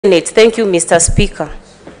Thank you, Mr. Speaker.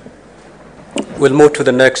 We'll move to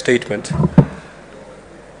the next statement.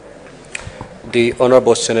 The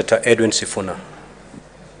Honorable Senator Edwin Sifuna.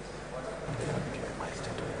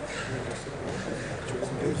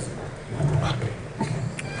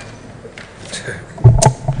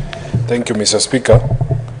 Thank you, Mr. Speaker.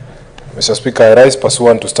 Mr. Speaker, I rise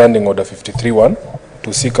pursuant to Standing Order 53-1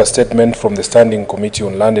 to seek a statement from the Standing Committee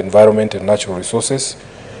on Land, Environment and Natural Resources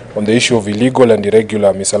on the issue of illegal and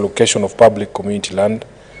irregular misallocation of public community land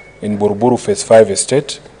in Buruburu Phase 5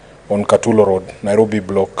 Estate on Katulo Road, Nairobi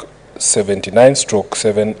Block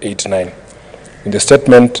 79/789. In the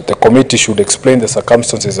statement, the committee should explain the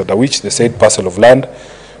circumstances under which the said parcel of land,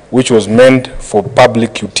 which was meant for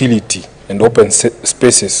public utility and open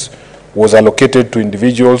spaces, was allocated to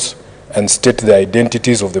individuals and state the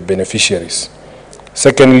identities of the beneficiaries.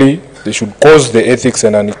 Secondly, they should cause the Ethics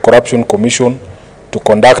and Anti-Corruption Commission to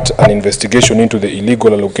conduct an investigation into the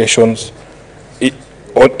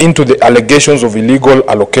allegations of illegal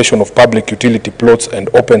allocation of public utility plots and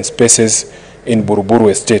open spaces in Buruburu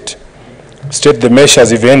Estate. State the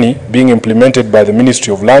measures, if any, being implemented by the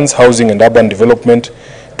Ministry of Lands, Housing and Urban Development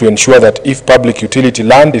to ensure that if public utility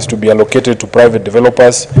land is to be allocated to private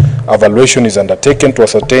developers, evaluation is undertaken to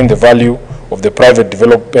ascertain the value of the private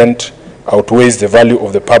development outweighs the value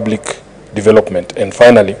of the public development. And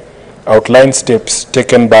finally, outline steps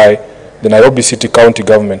taken by the Nairobi City County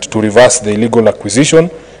Government to reverse the illegal acquisition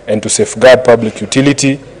and to safeguard public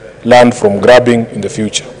utility land from grabbing in the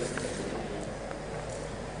future.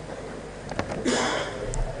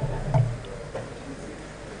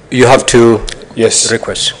 You have to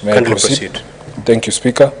request. May I proceed? Thank you,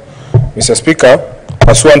 Speaker. Mr. Speaker,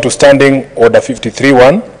 pursuant to Standing Order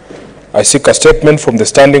 53-1, I seek a statement from the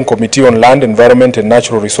Standing Committee on Land, Environment and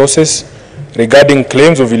Natural Resources regarding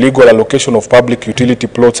claims of illegal allocation of public utility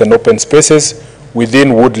plots and open spaces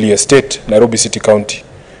within Woodley Estate, Nairobi City County.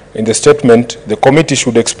 In the statement, the committee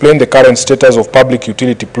should explain the current status of public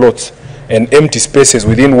utility plots and empty spaces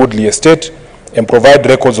within Woodley Estate and provide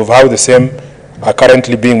records of how the same are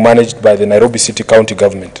currently being managed by the Nairobi City County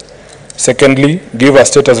Government. Secondly, give a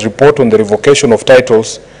status report on the revocation of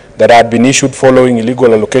titles that had been issued following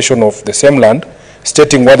illegal allocation of the same land,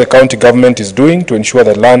 stating what the county government is doing to ensure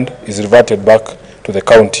that land is reverted back to the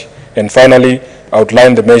county. And finally,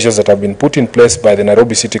 outline the measures that have been put in place by the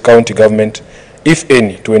Nairobi City County Government, if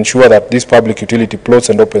any, to ensure that these public utility plots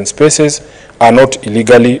and open spaces are not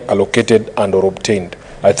illegally allocated and or obtained.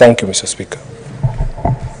 I thank you, Mr. Speaker.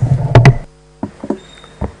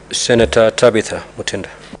 Senator Tabitha Mutinda.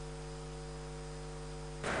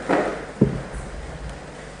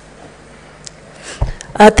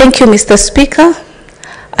 Thank you, Mr. Speaker.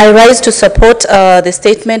 I rise to support the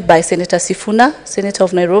statement by Senator Sifuna, Senator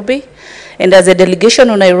of Nairobi. And as a delegation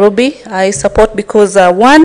of Nairobi, I support because one,